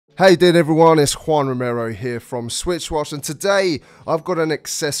Hey there everyone, it's Juan Romero here from Switchwatch, and today I've got an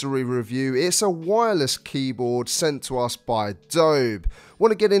accessory review. It's a wireless keyboard sent to us by DOBE.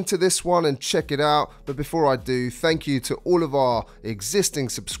 Want to get into this one and check it out, but before I do, thank you to all of our existing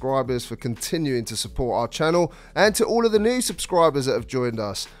subscribers for continuing to support our channel, and to all of the new subscribers that have joined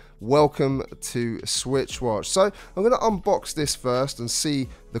us. Welcome to Switchwatch. So I'm going to unbox this first and see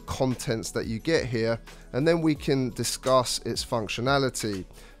the contents that you get here, and then we can discuss its functionality.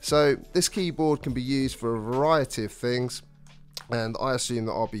 So this keyboard can be used for a variety of things, and I assume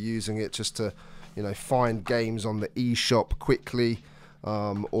that I'll be using it just to, find games on the eShop quickly,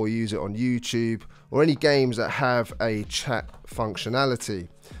 or use it on YouTube, or any games that have a chat functionality.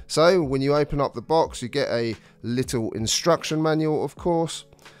 So when you open up the box, you get a little instruction manual, of course.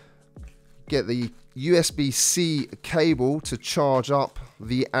 Get the USB-C cable to charge up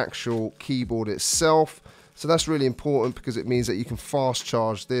the actual keyboard itself. So that's really important because it means that you can fast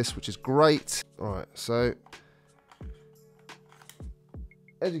charge this, which is great. All right, so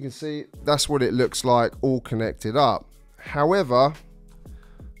as you can see, that's what it looks like all connected up. However,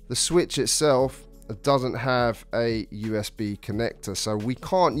 the Switch itself doesn't have a USB connector, so we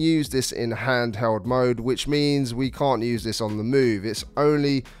can't use this in handheld mode, which means we can't use this on the move. It's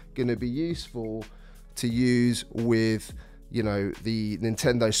only going to be useful to use with, the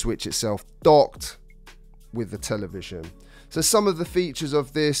Nintendo Switch itself docked with the television. So some of the features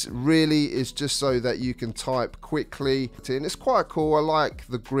of this really is just so that you can type quickly, and it's quite cool. I like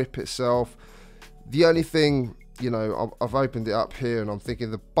the grip itself. The only thing, I've opened it up here and I'm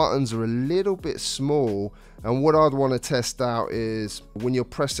thinking the buttons are a little bit small, and what I'd want to test out is when you're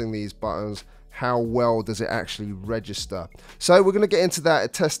pressing these buttons, how well does it actually register. So we're going to get into that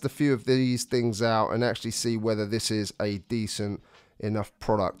and test a few of these things out and actually see whether this is a decent enough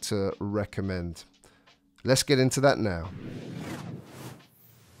product to recommend. Let's get into that now.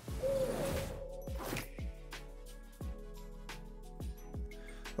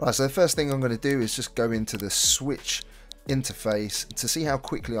 Right, so the first thing I'm going to do is just go into the Switch interface to see how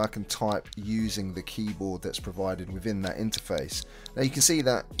quickly I can type using the keyboard that's provided within that interface. Now you can see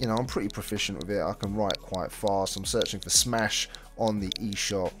that I'm pretty proficient with it. I can write quite fast. I'm searching for Smash on the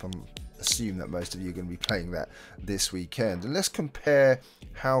eShop. I assume that most of you are going to be playing that this weekend, and let's compare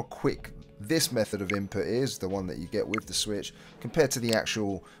how quick this method of input is, the one that you get with the Switch, compared to the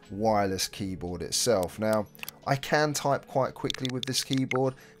actual wireless keyboard itself. Now, I can type quite quickly with this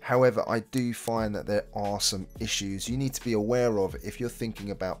keyboard, however, I do find that there are some issues you need to be aware of if you're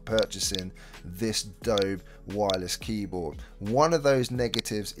thinking about purchasing this DOBE wireless keyboard. One of those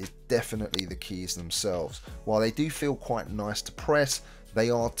negatives is definitely the keys themselves. While they do feel quite nice to press, they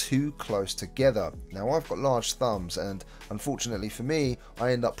are too close together. Now I've got large thumbs, and unfortunately for me,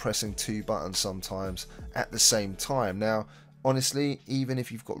 I end up pressing two buttons sometimes at the same time. Now honestly, even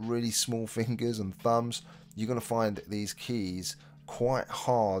if you've got really small fingers and thumbs, you're going to find these keys quite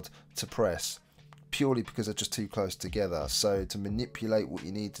hard to press, purely because they're just too close together. So to manipulate what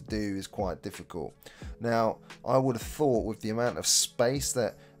you need to do is quite difficult. Now I would have thought with the amount of space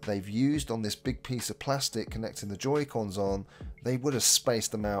that they've used on this big piece of plastic connecting the Joy-Cons on, they would have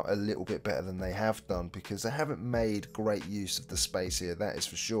spaced them out a little bit better than they have done, because they haven't made great use of the space here, that is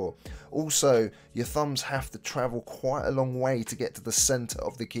for sure. Also, your thumbs have to travel quite a long way to get to the center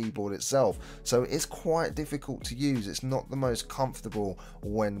of the keyboard itself, so it's quite difficult to use. It's not the most comfortable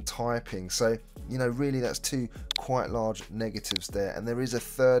when typing. So really that's two quite large negatives there, and there is a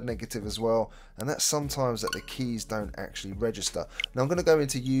third negative as well, and that's sometimes that the keys don't actually register. Now I'm going to go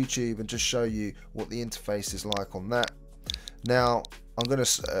into YouTube and just show you what the interface is like on that. Now I'm going to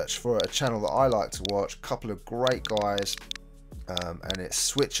search for a channel that I like to watch, a couple of great guys, and it's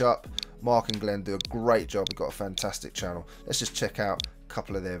Switch Up. Mark and Glenn do a great job. We've got a fantastic channel. Let's just check out a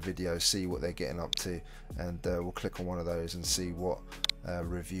couple of their videos, see what they're getting up to, and we'll click on one of those and see what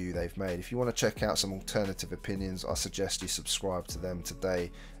review they've made. If you want to check out some alternative opinions, I suggest you subscribe to them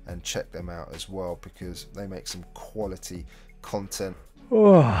today and check them out as well, because they make some quality content.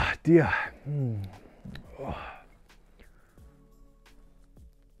 Oh dear. Oh.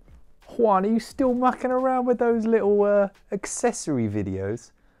 Juan, are you still mucking around with those little accessory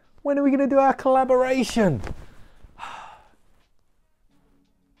videos? When are we going to do our collaboration?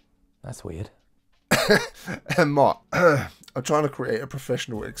 That's weird. And Mark, I'm trying to create a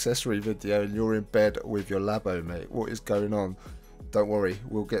professional accessory video and you're in bed with your Labo, mate. What is going on? Don't worry,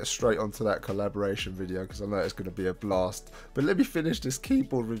 we'll get straight onto that collaboration video because I know it's going to be a blast. But let me finish this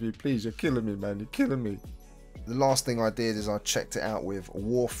keyboard review, please. You're killing me, man. You're killing me. The last thing I did is I checked it out with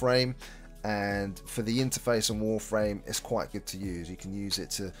Warframe, And for the interface on Warframe, it's quite good to use. You can use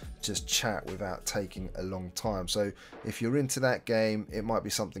it to just chat without taking a long time. So if you're into that game, it might be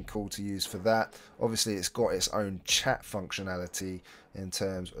something cool to use for that. Obviously it's got its own chat functionality in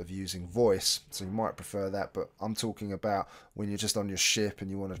terms of using voice, so you might prefer that, but I'm talking about when you're just on your ship and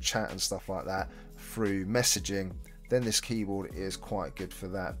you want to chat and stuff like that through messaging, then this keyboard is quite good for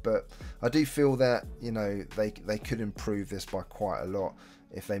that. But I do feel that, you know, they could improve this by quite a lot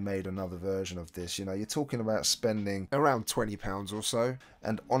if they made another version of this. You know, you're talking about spending around £20 or so,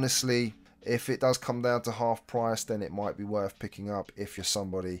 and honestly, if it does come down to half price, then it might be worth picking up if you're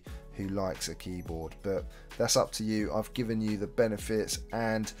somebody who likes a keyboard. But that's up to you. I've given you the benefits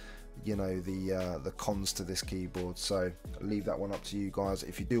and, you know, the cons to this keyboard, so I'll leave that one up to you guys.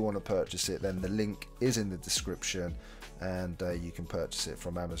 If you do want to purchase it, then the link is in the description, and you can purchase it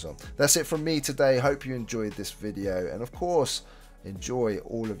from Amazon. That's it from me today. Hope you enjoyed this video, and of course enjoy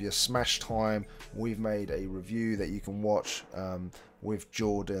all of your Smash time. We've made a review that you can watch with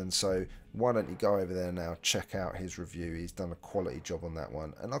Jordan, so why don't you go over there now, check out his review. He's done a quality job on that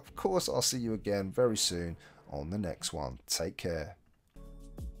one, and of course I'll see you again very soon on the next one. Take care.